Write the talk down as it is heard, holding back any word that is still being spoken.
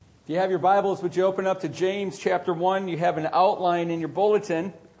you have your Bibles, would you open up to James chapter 1? You have an outline in your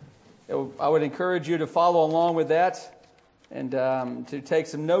bulletin. I would encourage you to follow along with that and to take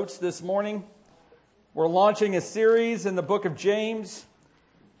some notes this morning. We're launching a series in the book of James,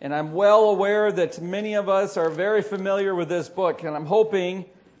 and I'm well aware that many of us are very familiar with this book, and I'm hoping,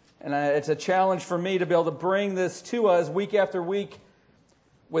 and it's a challenge for me to be able to bring this to us week after week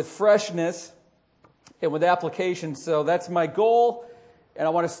with freshness and with application. So that's my goal. And I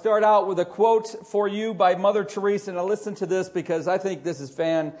want to start out with a quote for you by Mother Teresa. And I listen to this because I think this is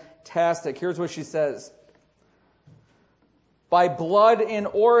fantastic. Here's what she says. By blood and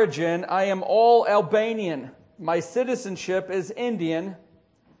origin, I am all Albanian. My citizenship is Indian.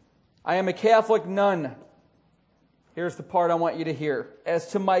 I am a Catholic nun. Here's the part I want you to hear. As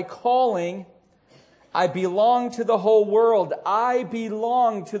to my calling, I belong to the whole world. I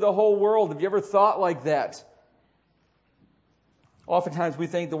belong to the whole world. Have you ever thought like that? Oftentimes we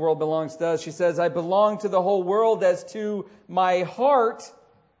think the world belongs to us. She says, I belong to the whole world. As to my heart,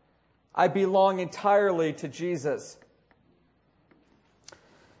 I belong entirely to Jesus.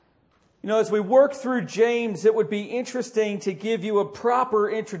 You know, as we work through James, it would be interesting to give you a proper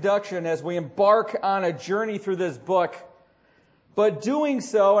introduction as we embark on a journey through this book. But doing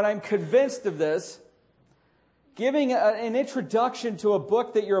so, and I'm convinced of this, giving an introduction to a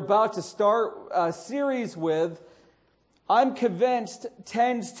book that you're about to start a series with, I'm convinced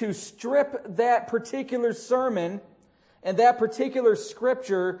tends to strip that particular sermon and that particular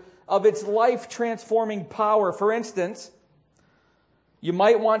scripture of its life-transforming power. For instance, you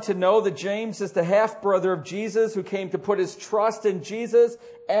might want to know that James is the half-brother of Jesus who came to put his trust in Jesus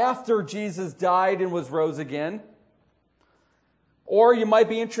after Jesus died and was rose again. Or you might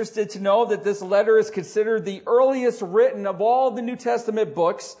be interested to know that this letter is considered the earliest written of all the New Testament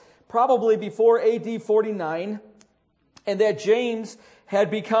books, probably before AD 49. And that James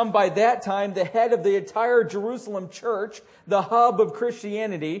had become by that time the head of the entire Jerusalem church, the hub of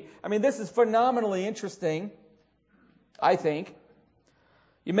Christianity. I mean, this is phenomenally interesting, I think.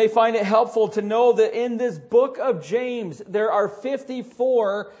 You may find it helpful to know that in this book of James, there are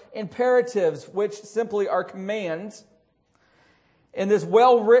 54 imperatives, which simply are commands. In this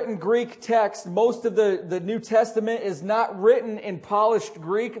well-written Greek text, most of the New Testament is not written in polished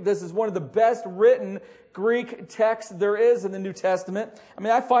Greek. This is one of the best written Greek texts there is in the New Testament. I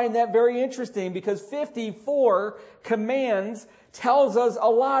mean, I find that very interesting because 54 commands tells us a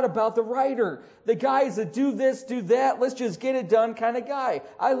lot about the writer. The guy is a do this, do that, let's just get it done kind of guy.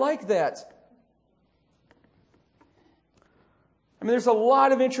 I like that. I mean, there's a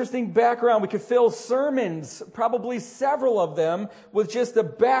lot of interesting background. We could fill sermons, probably several of them, with just the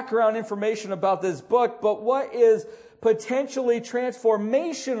background information about this book. But what is potentially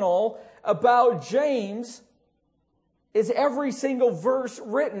transformational about James is every single verse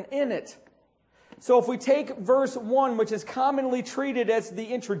written in it. So if we take verse 1, which is commonly treated as the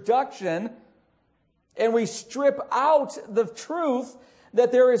introduction, and we strip out the truth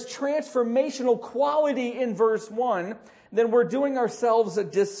that there is transformational quality in verse 1, then we're doing ourselves a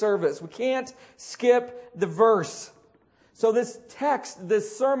disservice. We can't skip the verse. So this text,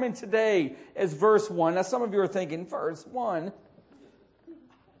 this sermon today is verse 1. Now some of you are thinking, verse 1?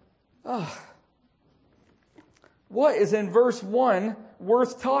 What is in verse 1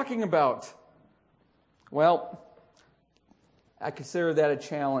 worth talking about? Well, I consider that a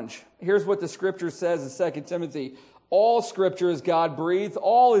challenge. Here's what the scripture says in 2 Timothy. All scripture is God-breathed.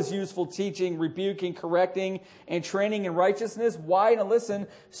 All is useful teaching, rebuking, correcting, and training in righteousness. Why? Now listen,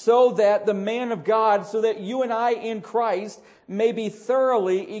 so that the man of God, so that you and I in Christ may be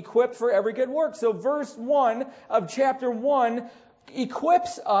thoroughly equipped for every good work. So verse 1 of chapter 1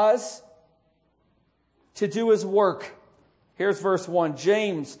 equips us to do his work. Here's verse 1.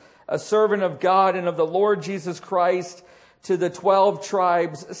 James, a servant of God and of the Lord Jesus Christ, to the 12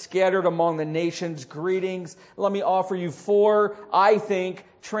 tribes scattered among the nations, greetings. Let me offer you 4, I think,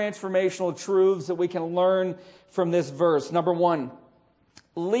 transformational truths that we can learn from this verse. Number 1,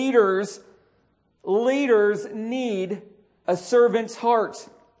 leaders need a servant's heart.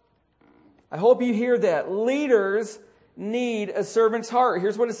 I hope you hear that. Leaders need a servant's heart.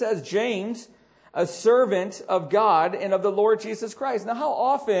 Here's what it says. James, a servant of God and of the Lord Jesus Christ. Now, how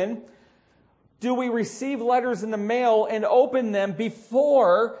often do we receive letters in the mail and open them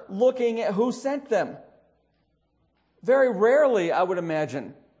before looking at who sent them? Very rarely, I would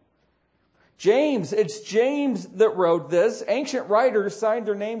imagine. It's James that wrote this. Ancient writers signed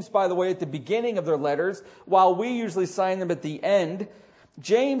their names, by the way, at the beginning of their letters, while we usually sign them at the end.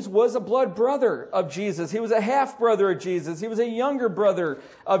 James was a blood brother of Jesus. He was a half-brother of Jesus. He was a younger brother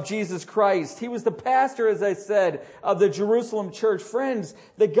of Jesus Christ. He was the pastor, as I said, of the Jerusalem church. Friends,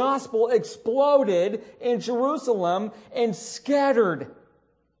 the gospel exploded in Jerusalem and scattered.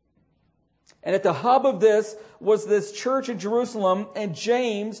 And at the hub of this was this church in Jerusalem, and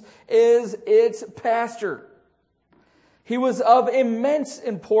James is its pastor. He was of immense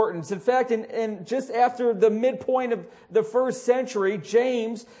importance. In fact, in just after the midpoint of the first century,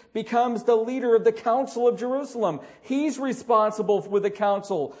 James becomes the leader of the Council of Jerusalem. He's responsible with the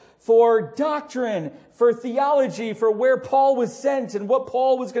council for doctrine, for theology, for where Paul was sent and what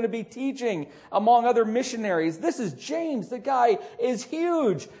Paul was going to be teaching among other missionaries. This is James. The guy is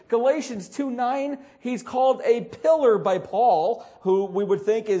huge. Galatians 2:9, he's called a pillar by Paul, who we would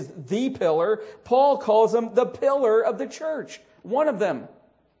think is the pillar. Paul calls him the pillar of the church, one of them.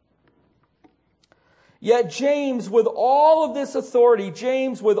 Yet James, with all of this authority,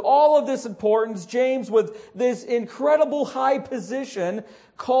 James with all of this importance, James with this incredible high position,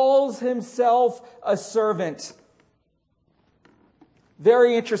 calls himself a servant.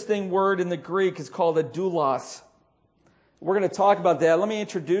 Very interesting word in the Greek is called a doulos. We're going to talk about that. Let me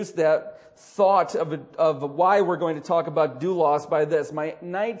introduce that thought of why we're going to talk about doulos by this. My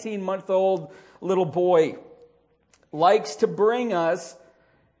 19-month-old little boy likes to bring us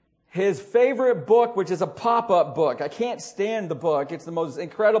his favorite book, which is a pop-up book. I can't stand the book. It's the most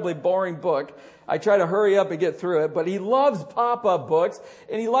incredibly boring book. I try to hurry up and get through it, but he loves pop-up books,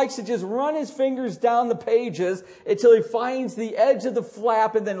 and he likes to just run his fingers down the pages until he finds the edge of the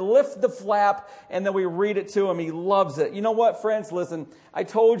flap and then lift the flap, and then we read it to him. He loves it. You know what, friends? Listen, I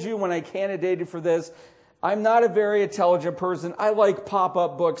told you when I candidated for this, I'm not a very intelligent person. I like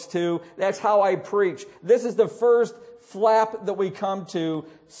pop-up books too. That's how I preach. This is the first flap that we come to,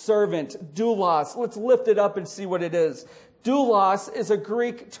 servant, doulos. Let's lift it up and see what it is. Doulos is a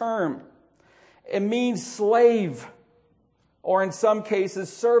Greek term. It means slave, or in some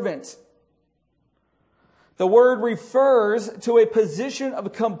cases, servant. The word refers to a position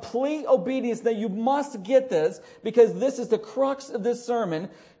of complete obedience. Now you must get this, because this is the crux of this sermon.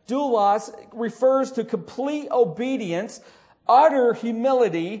 Doulos refers to complete obedience, utter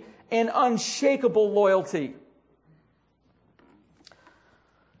humility, and unshakable loyalty.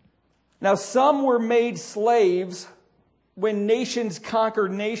 Now, some were made slaves when nations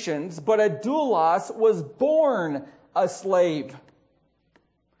conquered nations, but a doulos was born a slave.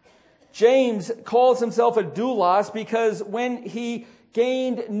 James calls himself a doulos because when he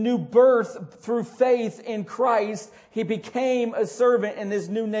gained new birth through faith in Christ, he became a servant in his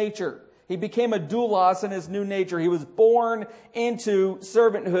new nature. He became a doulos in his new nature. He was born into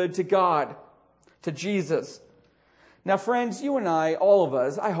servanthood to God, to Jesus. Now, friends, you and I, all of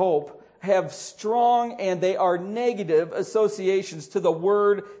us, I hope, have strong and they are negative associations to the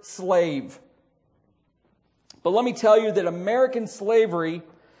word slave. But let me tell you that American slavery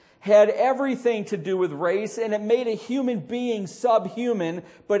had everything to do with race, and it made a human being subhuman,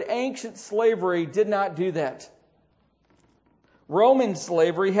 but ancient slavery did not do that. Roman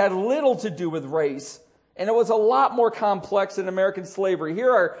slavery had little to do with race, and it was a lot more complex than American slavery. Here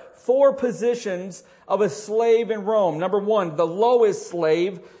are 4 positions of a slave in Rome. Number 1, the lowest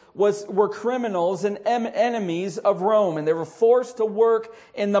slave were criminals and enemies of Rome, and they were forced to work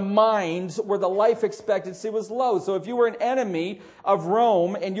in the mines where the life expectancy was low. So if you were an enemy of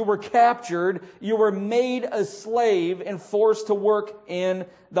Rome and you were captured, you were made a slave and forced to work in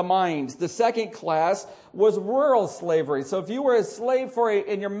the mines. The second class was rural slavery. So if you were a slave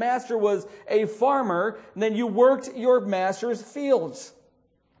and your master was a farmer, then you worked your master's fields.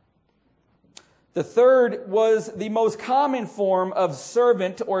 The third was the most common form of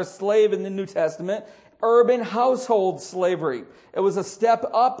servant or slave in the New Testament, urban household slavery. It was a step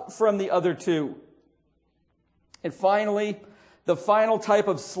up from the other 2. And finally, the final type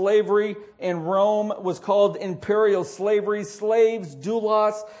of slavery in Rome was called imperial slavery. Slaves,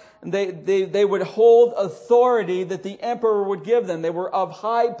 doulos, they would hold authority that the emperor would give them. They were of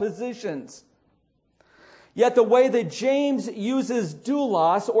high positions. Yet the way that James uses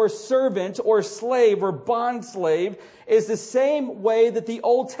doulos, or servant, or slave, or bond slave, is the same way that the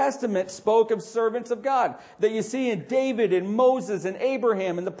Old Testament spoke of servants of God, that you see in David and Moses and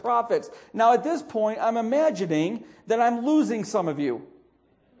Abraham and the prophets. Now at this point, I'm imagining that I'm losing some of you.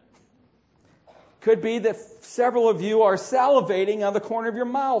 Could be that several of you are salivating on the corner of your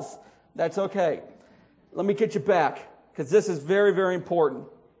mouth. That's okay. Let me get you back, because this is very, very important.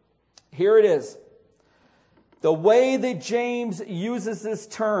 Here it is. The way that James uses this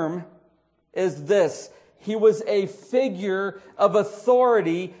term is this. He was a figure of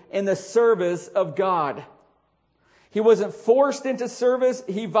authority in the service of God. He wasn't forced into service.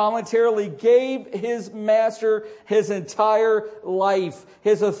 He voluntarily gave his master his entire life.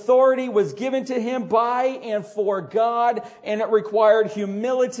 His authority was given to him by and for God, and it required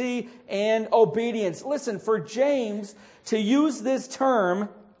humility and obedience. Listen, for James to use this term,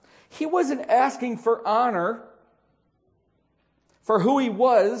 he wasn't asking for honor for who he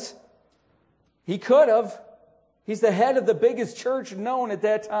was. He could have. He's the head of the biggest church known at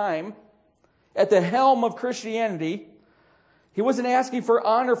that time, at the helm of Christianity. He wasn't asking for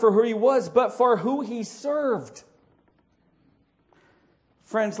honor for who he was, but for who he served.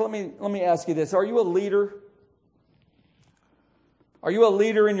 Friends, let me ask you this. Are you a leader? Are you a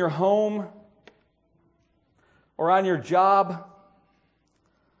leader in your home or on your job?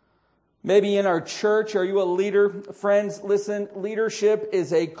 Maybe in our church, are you a leader? Friends, listen, leadership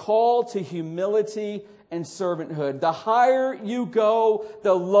is a call to humility and servanthood. The higher you go,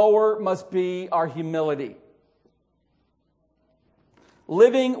 the lower must be our humility.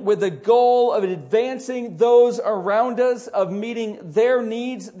 Living with the goal of advancing those around us, of meeting their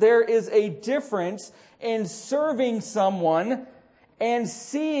needs, there is a difference in serving someone and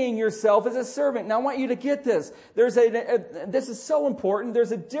seeing yourself as a servant. Now, I want you to get this. This is so important.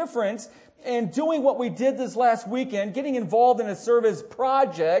 There's a difference in doing what we did this last weekend, getting involved in a service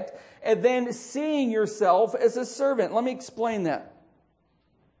project, and then seeing yourself as a servant. Let me explain that.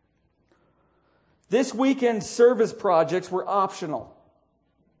 This weekend's service projects were optional,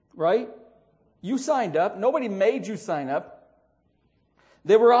 right? You signed up. Nobody made you sign up.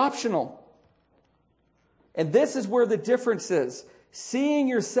 They were optional. And this is where the difference is. Seeing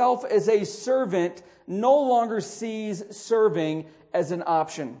yourself as a servant no longer sees serving as an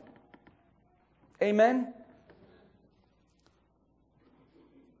option. Amen?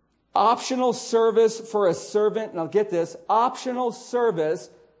 Optional service for a servant. Now get this. Optional service.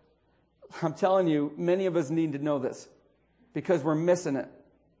 I'm telling you, many of us need to know this because we're missing it.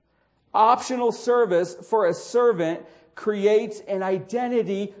 Optional service for a servant creates an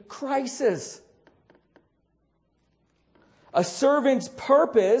identity crisis. A servant's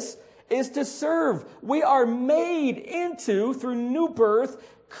purpose is to serve. We are made into, through new birth,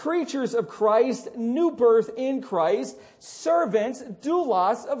 creatures of Christ, new birth in Christ, servants,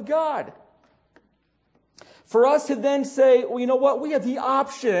 doulos of God. For us to then say, well, you know what? We have the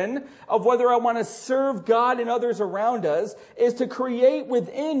option of whether I want to serve God and others around us is to create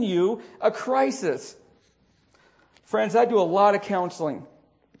within you a crisis. Friends, I do a lot of counseling.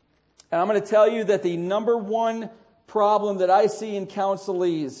 And I'm going to tell you that the number one problem that I see in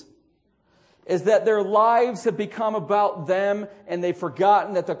counselees is that their lives have become about them and they've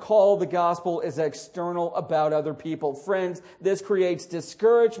forgotten that the call of the gospel is external, about other people. Friends, this creates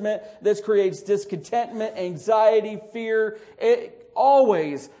discouragement, this creates discontentment, anxiety, fear. It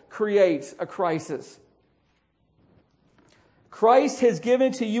always creates a crisis. Christ has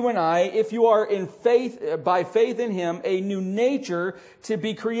given to you and I, if you are in faith, by faith in Him, a new nature to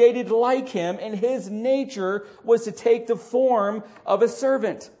be created like Him, and His nature was to take the form of a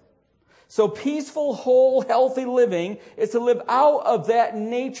servant. So peaceful, whole, healthy living is to live out of that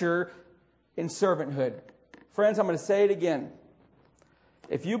nature in servanthood. Friends, I'm going to say it again.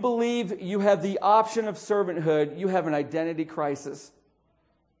 If you believe you have the option of servanthood, you have an identity crisis.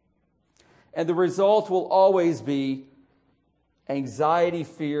 And the result will always be anxiety,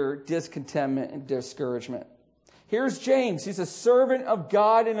 fear, discontentment, and discouragement. Here's James. He's a servant of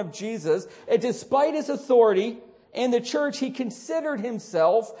God and of Jesus. And despite his authority in the church, he considered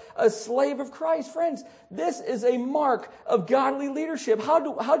himself a slave of Christ. Friends, this is a mark of godly leadership. How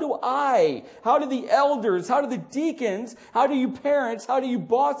do the elders, how do the deacons, how do you parents, how do you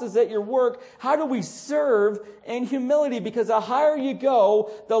bosses at your work, how do we serve in humility? Because the higher you go,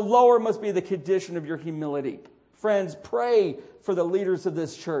 the lower must be the condition of your humility. Friends, pray for the leaders of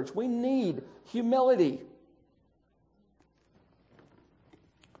this church. We need humility.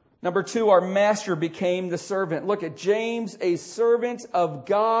 Number 2, our master became the servant. Look at James, a servant of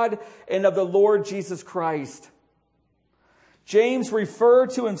God and of the Lord Jesus Christ. James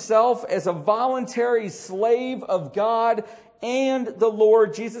referred to himself as a voluntary slave of God and the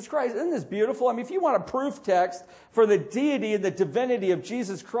Lord Jesus Christ. Isn't this beautiful? I mean, if you want a proof text for the deity and the divinity of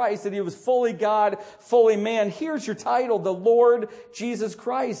Jesus Christ, that He was fully God, fully man, here's your title, the Lord Jesus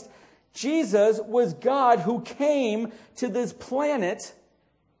Christ. Jesus was God who came to this planet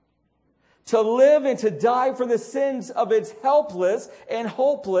to live and to die for the sins of its helpless and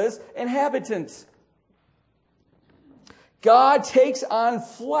hopeless inhabitants. God takes on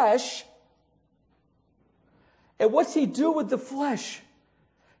flesh. And what's He do with the flesh?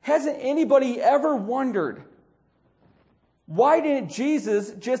 Hasn't anybody ever wondered, why didn't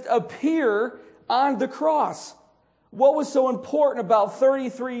Jesus just appear on the cross? What was so important about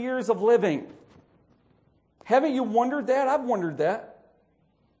 33 years of living? Haven't you wondered that? I've wondered that.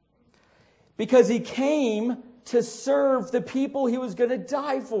 Because he came to serve the people he was going to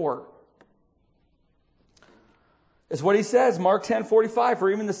die for. It's what he says, Mark 10:45, for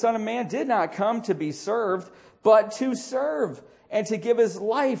even the Son of Man did not come to be served, but to serve and to give his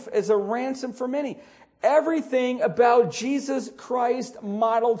life as a ransom for many. Everything about Jesus Christ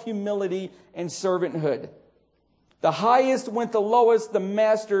modeled humility and servanthood. The highest went the lowest, the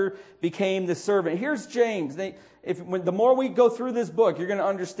master became the servant. Here's James. The more we go through this book, you're going to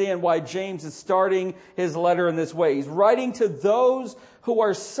understand why James is starting his letter in this way. He's writing to those who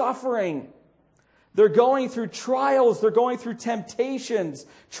are suffering. They're going through trials. They're going through temptations.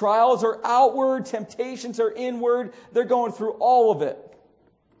 Trials are outward. Temptations are inward. They're going through all of it.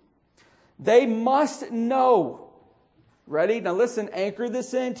 They must know. Ready? Now listen, anchor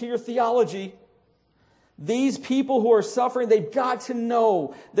this into your theology. These people who are suffering, they've got to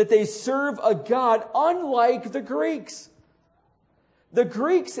know that they serve a God unlike the Greeks. The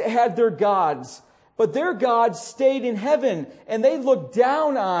Greeks had their gods, but their gods stayed in heaven and they looked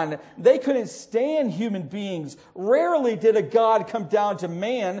down on. They couldn't stand human beings. Rarely did a god come down to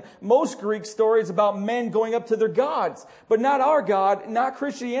man. Most Greek stories about men going up to their gods, but not our God, not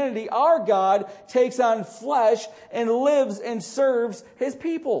Christianity. Our God takes on flesh and lives and serves his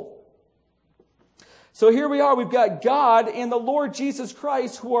people. So here we are, we've got God and the Lord Jesus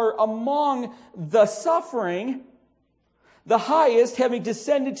Christ who are among the suffering, the highest having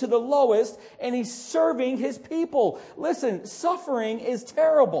descended to the lowest, and he's serving his people. Listen, suffering is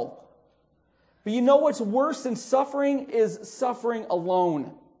terrible. But you know what's worse than suffering is suffering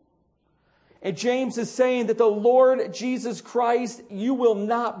alone. And James is saying that the Lord Jesus Christ, you will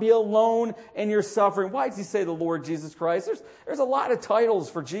not be alone in your suffering. Why does he say the Lord Jesus Christ? There's a lot of titles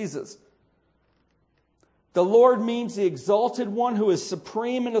for Jesus. The Lord means the exalted one who is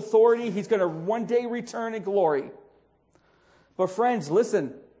supreme in authority. He's going to one day return in glory. But friends,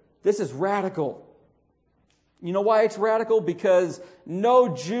 listen, this is radical. You know why it's radical? Because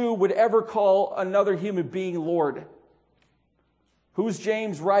no Jew would ever call another human being Lord. Who's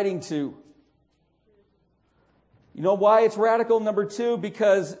James writing to? You know why it's radical? Number two,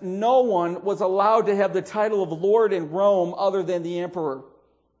 because no one was allowed to have the title of Lord in Rome other than the emperor.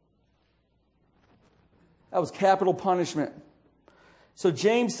 That was capital punishment. So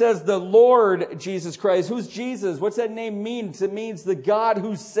James says the Lord Jesus Christ. Who's Jesus? What's that name mean? It means the God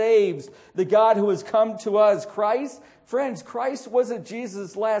who saves, the God who has come to us. Christ? Friends, Christ wasn't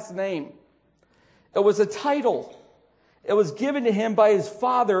Jesus' last name. It was a title. It was given to him by his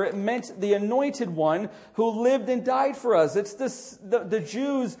Father. It meant the anointed one who lived and died for us. It's the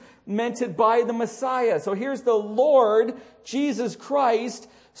Jews meant it by the Messiah. So here's the Lord Jesus Christ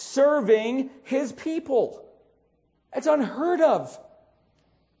serving his people. It's unheard of.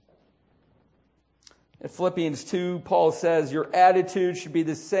 In Philippians 2, Paul says, your attitude should be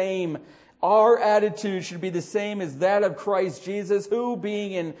the same. Our attitude should be the same as that of Christ Jesus, who,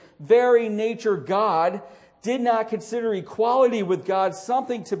 being in very nature God, did not consider equality with God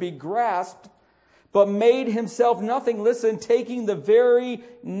something to be grasped, but made himself nothing. Listen, taking the very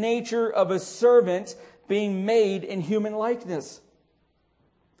nature of a servant, being made in human likeness.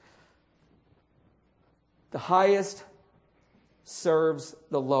 The highest serves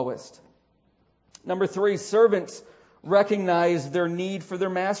the lowest. Number three, servants recognize their need for their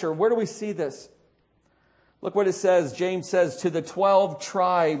master. Where do we see this? Look what it says. James says, to the 12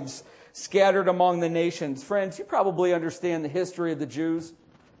 tribes scattered among the nations. Friends, you probably understand the history of the Jews.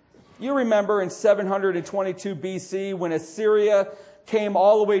 You remember in 722 BC when Assyria came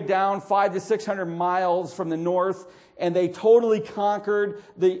all the way down 500 to 600 miles from the north, and they totally conquered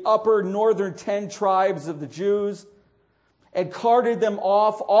the upper northern 10 tribes of the Jews and carted them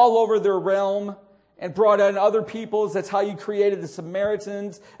off all over their realm and brought in other peoples. That's how you created the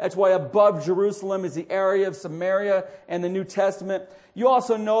Samaritans. That's why above Jerusalem is the area of Samaria and the New Testament. You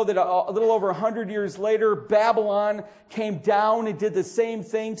also know that a little over 100 years later, Babylon came down and did the same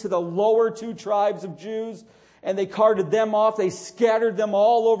thing to the lower two tribes of Jews, and they carted them off. They scattered them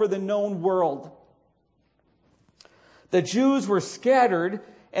all over the known world. The Jews were scattered,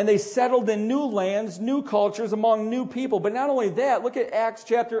 and they settled in new lands, new cultures, among new people. But not only that, look at Acts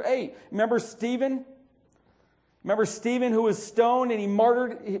chapter 8. Remember Stephen? Remember Stephen who was stoned and he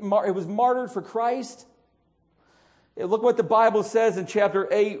was martyred for Christ? Look what the Bible says in chapter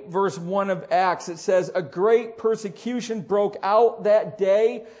 8, verse 1 of Acts. It says, a great persecution broke out that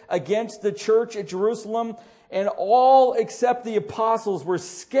day against the church at Jerusalem, and all except the apostles were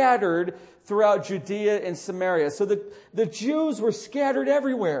scattered throughout Judea and Samaria. So the Jews were scattered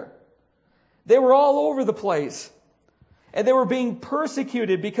everywhere. They were all over the place. And they were being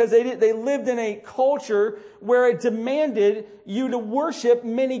persecuted because they lived in a culture where it demanded you to worship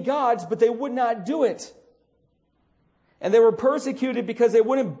many gods, but they would not do it. And they were persecuted because they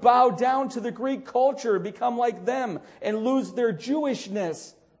wouldn't bow down to the Greek culture, become like them, and lose their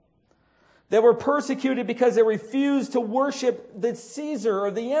Jewishness. They were persecuted because they refused to worship the Caesar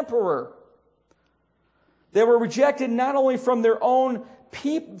or the emperor. They were rejected not only from their own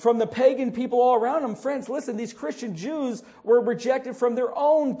people, from the pagan people all around them. Friends, listen, these Christian Jews were rejected from their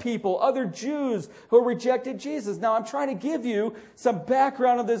own people, other Jews who rejected Jesus. Now, I'm trying to give you some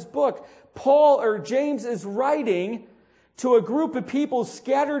background of this book. James is writing to a group of people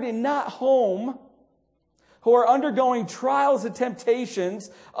scattered and not home, who are undergoing trials and temptations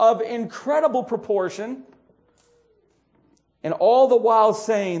of incredible proportion, and all the while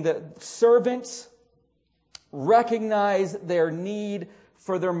saying that servants recognize their need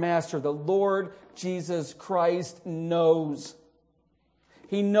for their master. The Lord Jesus Christ knows.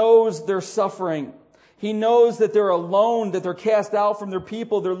 He knows their suffering. He knows that they're alone, that they're cast out from their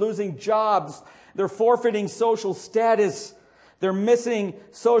people, they're losing jobs, they're forfeiting social status, they're missing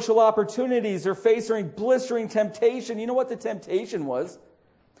social opportunities, they're facing blistering temptation. You know what the temptation was?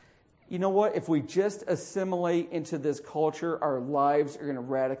 You know what? If we just assimilate into this culture, our lives are going to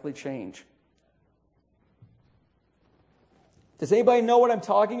radically change. Does anybody know what I'm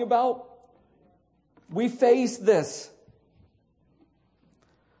talking about? We face this.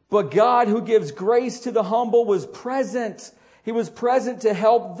 But God, who gives grace to the humble, was present. He was present to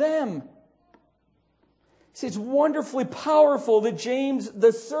help them. See, it's wonderfully powerful that James,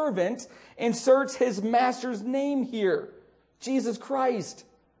 the servant, inserts his master's name here, Jesus Christ.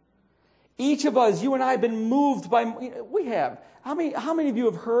 Each of us, you and I, have been moved by, we have. How many of you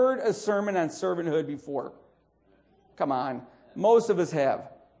have heard a sermon on servanthood before? Come on. Most of us have.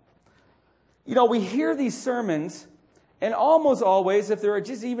 You know, we hear these sermons, and almost always, if they're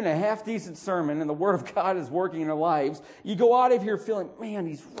just even a half-decent sermon and the Word of God is working in our lives, you go out of here feeling, man,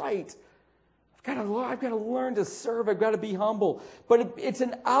 he's right. I've got to learn to serve. I've got to be humble. But it's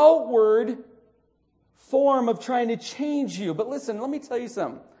an outward form of trying to change you. But listen, let me tell you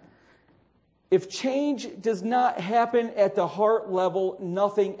something. If change does not happen at the heart level,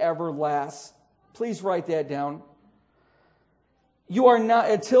 nothing ever lasts. Please write that down. You are not,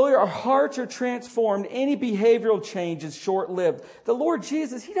 until your hearts are transformed, any behavioral change is short-lived. The Lord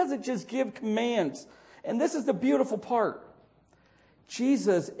Jesus, He doesn't just give commands. And this is the beautiful part.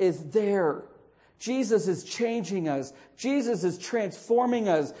 Jesus is there. Jesus is changing us. Jesus is transforming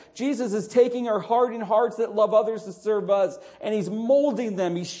us. Jesus is taking our hardened hearts that love others to serve us, and He's molding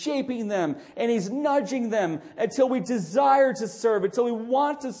them, He's shaping them, and He's nudging them until we desire to serve, until we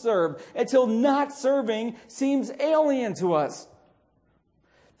want to serve, until not serving seems alien to us.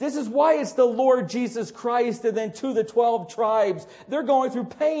 This is why it's the Lord Jesus Christ and then to the 12 tribes. They're going through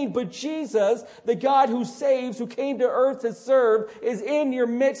pain, but Jesus, the God who saves, who came to earth to serve, is in your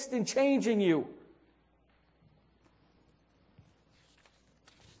midst and changing you.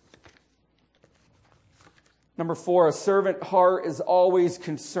 Number 4, a servant heart is always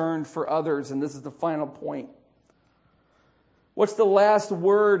concerned for others, and this is the final point. What's the last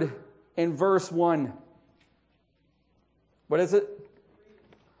word in verse 1? What is it?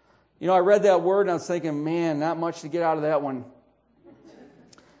 You know, I read that word and I was thinking, man, not much to get out of that one.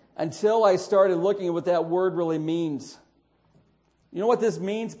 Until I started looking at what that word really means. You know what this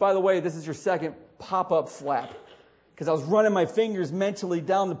means? By the way, this is your second pop-up flap. Because I was running my fingers mentally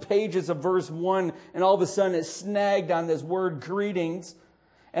down the pages of verse 1, and all of a sudden it snagged on this word greetings.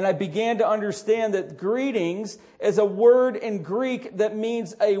 And I began to understand that greetings is a word in Greek that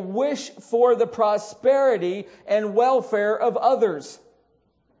means a wish for the prosperity and welfare of others.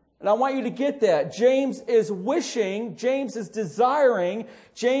 And I want you to get that. James is wishing, James is desiring,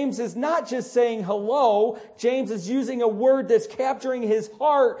 James is not just saying hello, James is using a word that's capturing his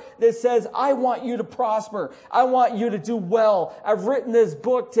heart that says, I want you to prosper. I want you to do well. I've written this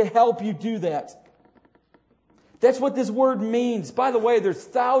book to help you do that. That's what this word means. By the way, there's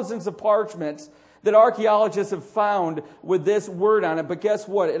thousands of parchments that archaeologists have found with this word on it. But guess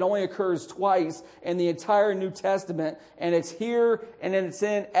what? It only occurs twice in the entire New Testament. And it's here and then it's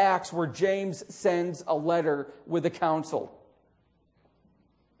in Acts where James sends a letter with the council.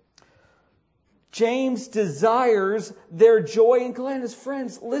 James desires their joy and gladness.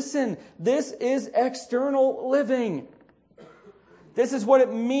 Friends, listen, this is external living. This is what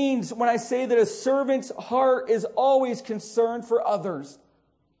it means when I say that a servant's heart is always concerned for others.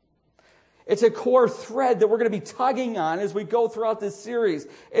 It's a core thread that we're going to be tugging on as we go throughout this series.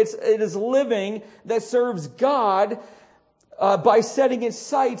 It is living that serves God by setting its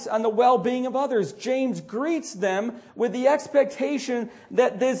sights on the well-being of others. James greets them with the expectation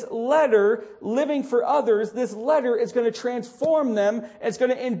that this letter, living for others, this letter is going to transform them. It's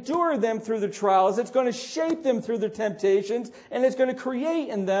going to endure them through the trials. It's going to shape them through the temptations. And it's going to create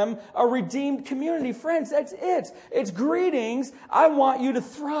in them a redeemed community. Friends, that's it. It's greetings. I want you to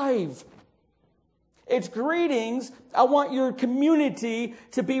thrive. It's greetings. I want your community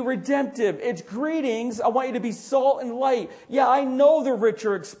to be redemptive. It's greetings. I want you to be salt and light. Yeah, I know the rich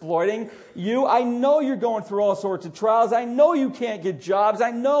are exploiting you. I know you're going through all sorts of trials. I know you can't get jobs.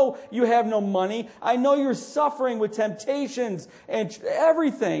 I know you have no money. I know you're suffering with temptations and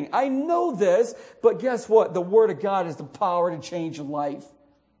everything. I know this, but guess what? The Word of God is the power to change your life.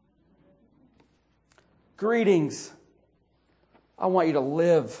 Greetings. I want you to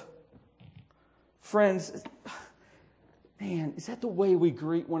live. Friends, man, is that the way we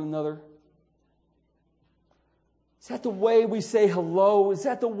greet one another? Is that the way we say hello? Is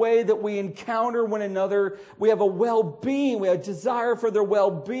that the way that we encounter one another? We have a well-being. We have a desire for their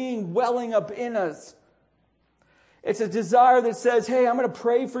well-being welling up in us. It's a desire that says, hey, I'm going to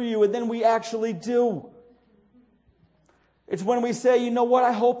pray for you, and then we actually do. It's when we say, you know what,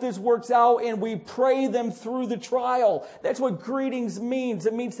 I hope this works out, and we pray them through the trial. That's what greetings means.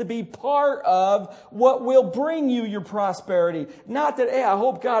 It means to be part of what will bring you your prosperity. Not that, hey, I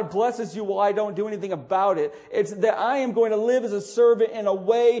hope God blesses you while I don't do anything about it. It's that I am going to live as a servant in a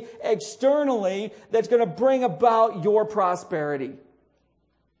way externally that's going to bring about your prosperity.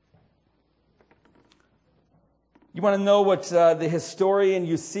 You want to know what the historian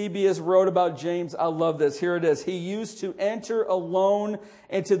Eusebius wrote about James? I love this. Here it is. He used to enter alone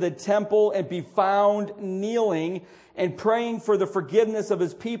into the temple and be found kneeling and praying for the forgiveness of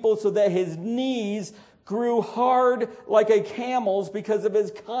his people so that his knees grew hard like a camel's because of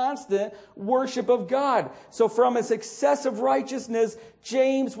his constant worship of God. So from his excessive righteousness,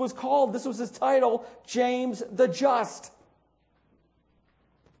 James was called, this was his title, James the Just.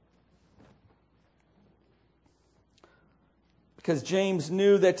 Because James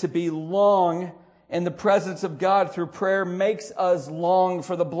knew that to be long in the presence of God through prayer makes us long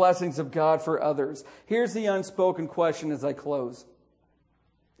for the blessings of God for others. Here's the unspoken question as I close.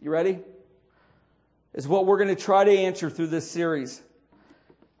 You ready? Is what we're going to try to answer through this series.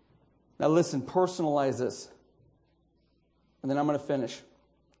 Now listen, personalize this. And then I'm going to finish.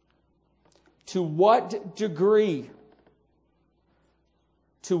 To what degree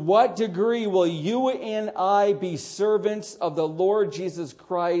will you and I be servants of the Lord Jesus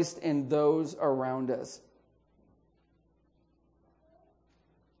Christ and those around us?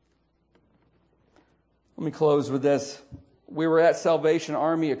 Let me close with this. We were at Salvation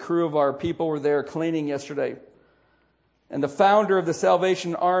Army. A crew of our people were there cleaning yesterday. And the founder of the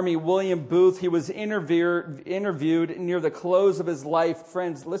Salvation Army, William Booth, he was interviewed near the close of his life.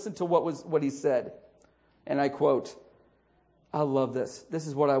 Friends, listen to what he said. And I quote, I love this. This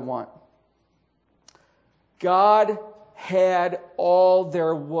is what I want. God had all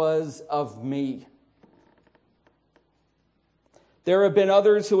there was of me. There have been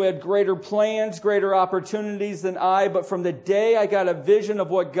others who had greater plans, greater opportunities than I, but from the day I got a vision of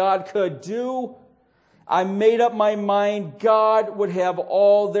what God could do, I made up my mind God would have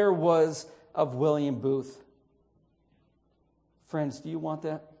all there was of William Booth. Friends, do you want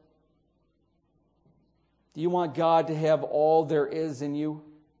that? Do you want God to have all there is in you?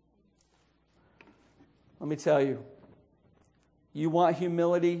 Let me tell you. You want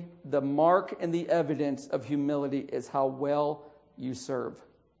humility? The mark and the evidence of humility is how well you serve.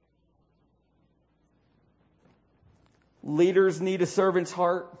 Leaders need a servant's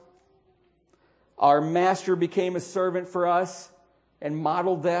heart. Our master became a servant for us and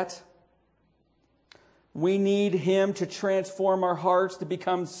modeled that. We need him to transform our hearts to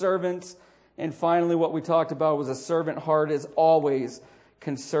become servants. And finally, what we talked about was a servant heart is always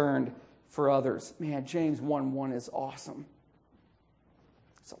concerned for others. Man, James 1:1 is awesome.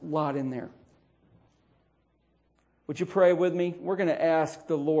 There's a lot in there. Would you pray with me? We're going to ask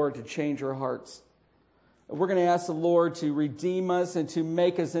the Lord to change our hearts. We're going to ask the Lord to redeem us and to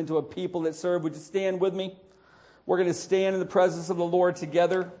make us into a people that serve. Would you stand with me? We're going to stand in the presence of the Lord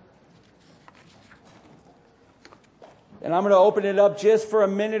together. And I'm going to open it up just for a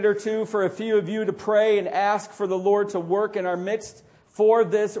minute or two for a few of you to pray and ask for the Lord to work in our midst for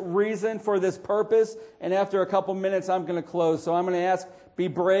this reason, for this purpose. And after a couple minutes, I'm going to close. So I'm going to ask, be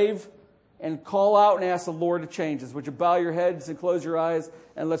brave and call out and ask the Lord to change us. Would you bow your heads and close your eyes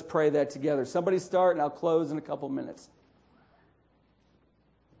and let's pray that together. Somebody start and I'll close in a couple minutes.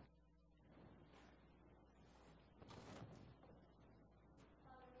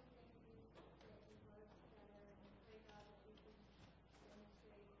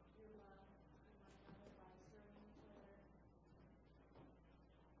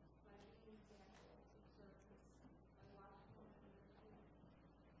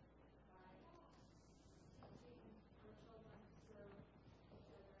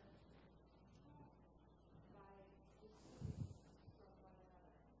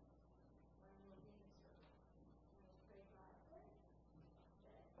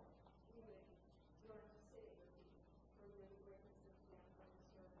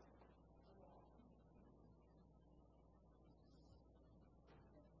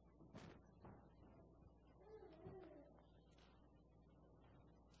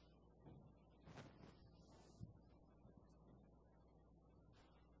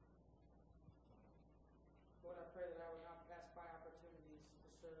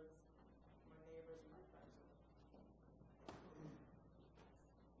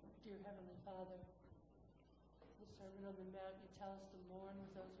 dear Heavenly Father. The Sermon on the Mount, you tell us to mourn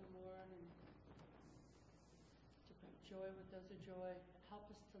with those who mourn and to bring joy with those who joy. Help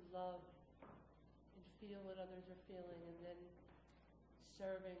us to love and feel what others are feeling, and then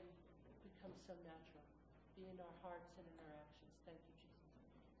serving becomes so natural. Be in our hearts and in our actions. Thank you, Jesus.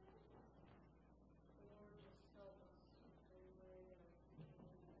 Lord, just help us every way.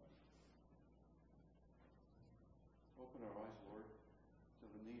 Open our eyes, Lord, to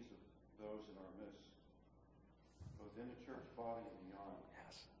the needs of those in our midst, both in the church body and beyond.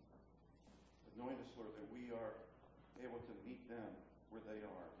 Yes. Anoint us, Lord, that we are able to meet them where they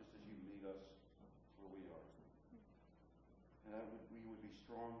are, just as you meet us where we are. And that we would be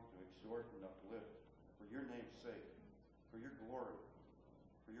strong to exhort and uplift for your name's sake, for your glory,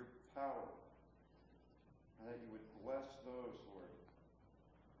 for your power. And that you would bless those, Lord,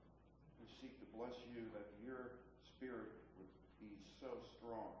 who seek to bless you, that your Spirit would be so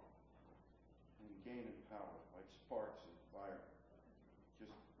strong and gain in power like sparks of fire,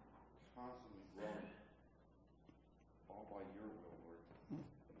 just constantly growing, all by your will, Lord.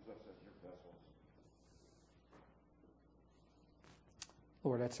 Use us as your vessels.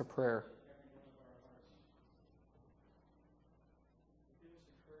 Lord, that's a prayer.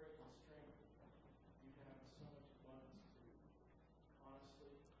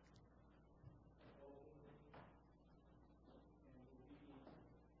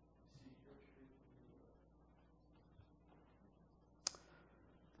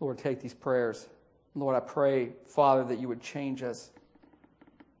 Lord, take these prayers. Lord, I pray, Father, that you would change us,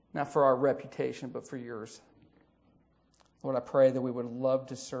 not for our reputation, but for yours. Lord, I pray that we would love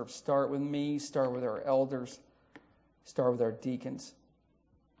to serve. Start with me, start with our elders, start with our deacons.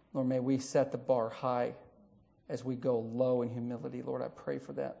 Lord, may we set the bar high as we go low in humility. Lord, I pray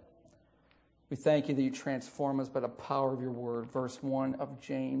for that. We thank you that you transform us by the power of your word. Verse 1 of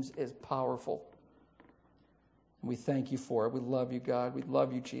James is powerful. We thank you for it. We love you, God. We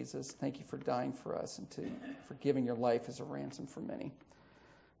love you, Jesus. Thank you for dying for us and for giving your life as a ransom for many.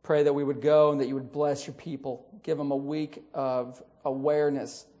 Pray that we would go and that you would bless your people. Give them a week of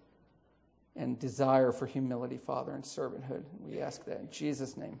awareness and desire for humility, Father, and servanthood. We ask that in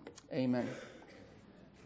Jesus' name. Amen.